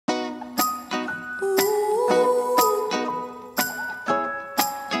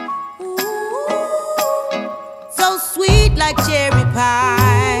like cherry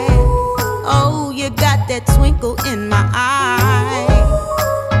pie. Oh, you got that twinkle in my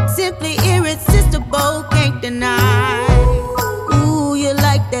eye. Simply irresistible, can't deny. Ooh, you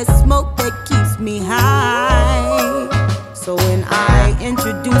like that smoke that keeps me high. So when I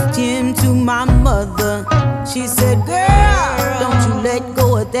introduced him to my mother, she said, girl, don't you let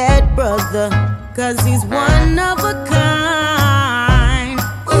go of that brother, 'cause he's one of a kind.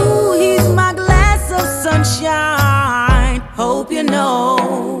 Ooh, he's my glass of sunshine. Hope you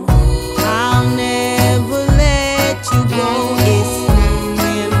know I'll never let you go. It's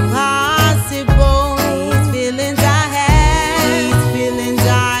impossible. These feelings I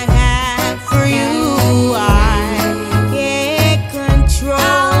have for you, I can't control.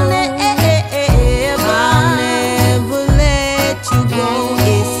 I'll never let you go.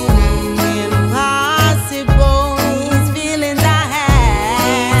 It's impossible. These feelings I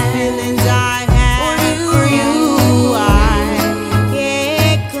have for you, I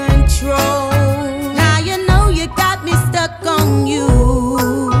can't control. Now you know you got me stuck on you.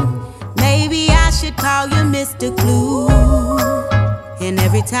 Maybe I should call you Mr. Clue. And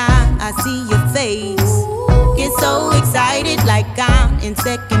every time I see your face, get so excited like I'm in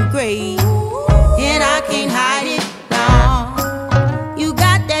second grade. And I can't hide it, no. You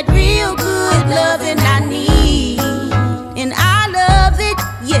got that real good loving I need, and I love it,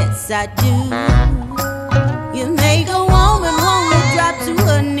 yes I do. You make a woman wanna drop to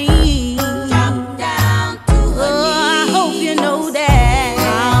her knees. Drop down to her knees. I hope you know that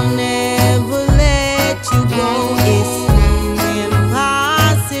I'll never let you go. It's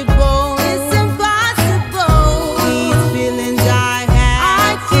impossible. It's impossible. These feelings I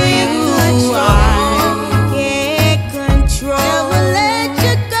have for you, I can't control. Never let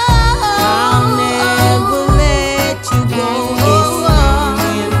you go. I'll never let you go. It's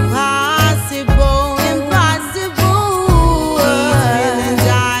impossible. Impossible. These feelings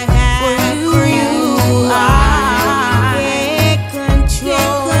I have for you, I can't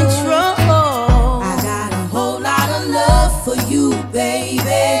control. I got a whole lot of love for you,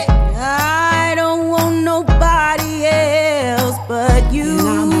 baby. I don't want nobody else but you. And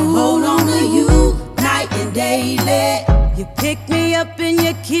I'ma hold on to you night and daily. You pick me up and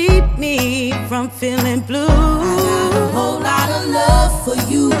you keep me from feeling blue. I got a whole lot of love for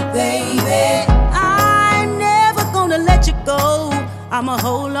you, baby. I'm never gonna let you go. I'ma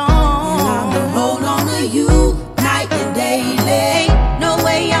hold on. And I'ma hold on to you night and daily.